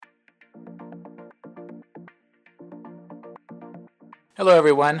Hello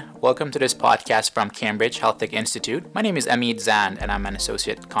everyone, welcome to this podcast from Cambridge Health Tech Institute. My name is Zand and I'm an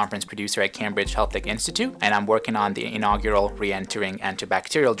associate conference producer at Cambridge Health Tech Institute, and I'm working on the inaugural Re-entering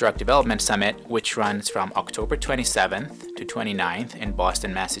Antibacterial Drug Development Summit, which runs from October 27th to 29th in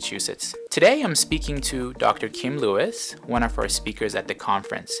Boston, Massachusetts. Today I'm speaking to Dr. Kim Lewis, one of our speakers at the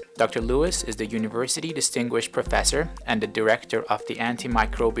conference. Dr. Lewis is the University Distinguished Professor and the Director of the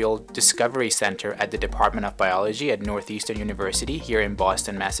Antimicrobial Discovery Center at the Department of Biology at Northeastern University here in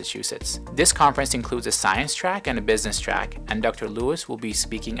Boston, Massachusetts. This conference includes a science track and a business track, and Dr. Lewis will be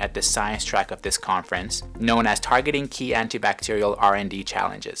speaking at the science track of this conference, known as Targeting Key Antibacterial R&D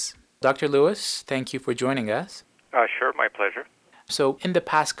Challenges. Dr. Lewis, thank you for joining us. Sure, my pleasure. So in the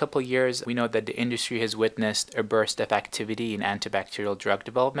past couple years, we know that the industry has witnessed a burst of activity in antibacterial drug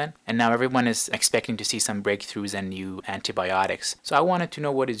development, and now everyone is expecting to see some breakthroughs and new antibiotics. So I wanted to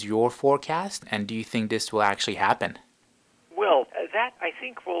know, what is your forecast, and do you think this will actually happen? Well, that I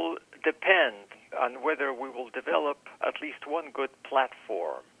think will depend on whether we will develop at least one good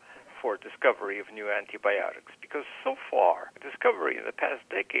platform for discovery of new antibiotics, because so far, discovery in the past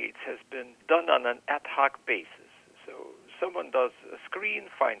decades has been done on an ad hoc basis. So someone does a screen,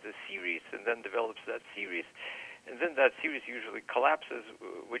 finds a series, and then develops that series, and then that series usually collapses,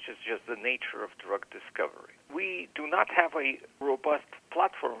 which is just the nature of drug discovery. We do not have a robust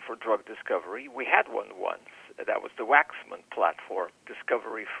platform for drug discovery. We had one once. That was the Waxman platform,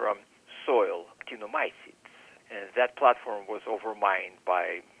 discovery from soil actinomycetes. And that platform was overmined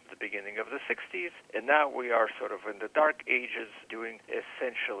by the beginning of the 60s, and now we are sort of in the dark ages doing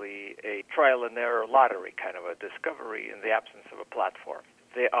essentially a trial and error lottery kind of a discovery in the absence of a platform.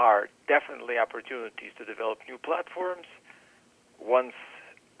 There are definitely opportunities to develop new platforms. Once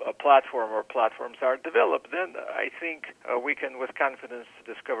a platform or platforms are developed, then I think we can with confidence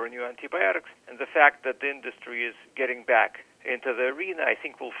discover new antibiotics, and the fact that the industry is getting back into the arena, I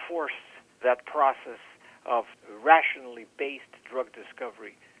think, will force that process of rationally based drug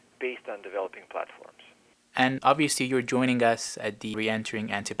discovery based on developing platforms. And obviously you're joining us at the Re-entering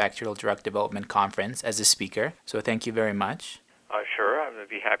Antibacterial Drug Development Conference as a speaker, so thank you very much. Sure, I would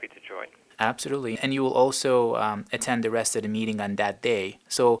be happy to join. Absolutely. And you will also attend the rest of the meeting on that day.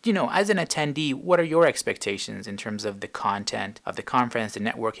 So, as an attendee, what are your expectations in terms of the content of the conference, the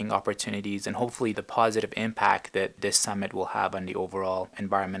networking opportunities, and hopefully the positive impact that this summit will have on the overall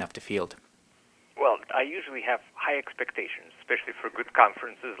environment of the field? Well, I usually have high expectations, especially for good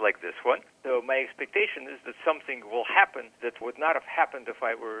conferences like this one. So my expectation is that something will happen that would not have happened if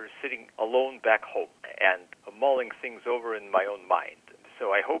I were sitting alone back home and mulling things over in my own mind. So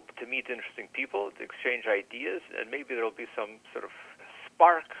I hope to meet interesting people, to exchange ideas, and maybe there will be some sort of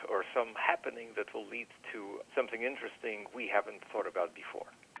spark or some happening that will lead to something interesting we haven't thought about before.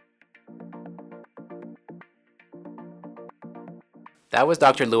 That was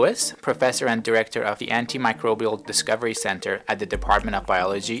Dr. Lewis, Professor and Director of the Antimicrobial Discovery Center at the Department of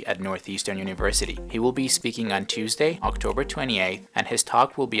Biology at Northeastern University. He will be speaking on Tuesday, October 28th, and his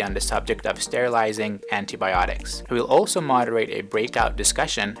talk will be on the subject of sterilizing antibiotics. He will also moderate a breakout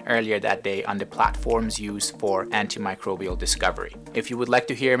discussion earlier that day on the platforms used for antimicrobial discovery. If you would like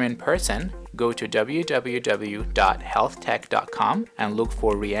to hear him in person, go to www.healthtech.com and look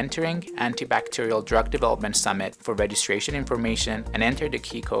for Re-entering Antibacterial Drug Development Summit for registration information and enter the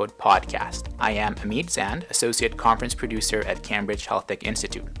key code podcast. I am Zand, Associate Conference Producer at Cambridge Health Tech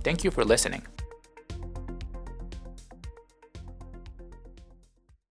Institute. Thank you for listening.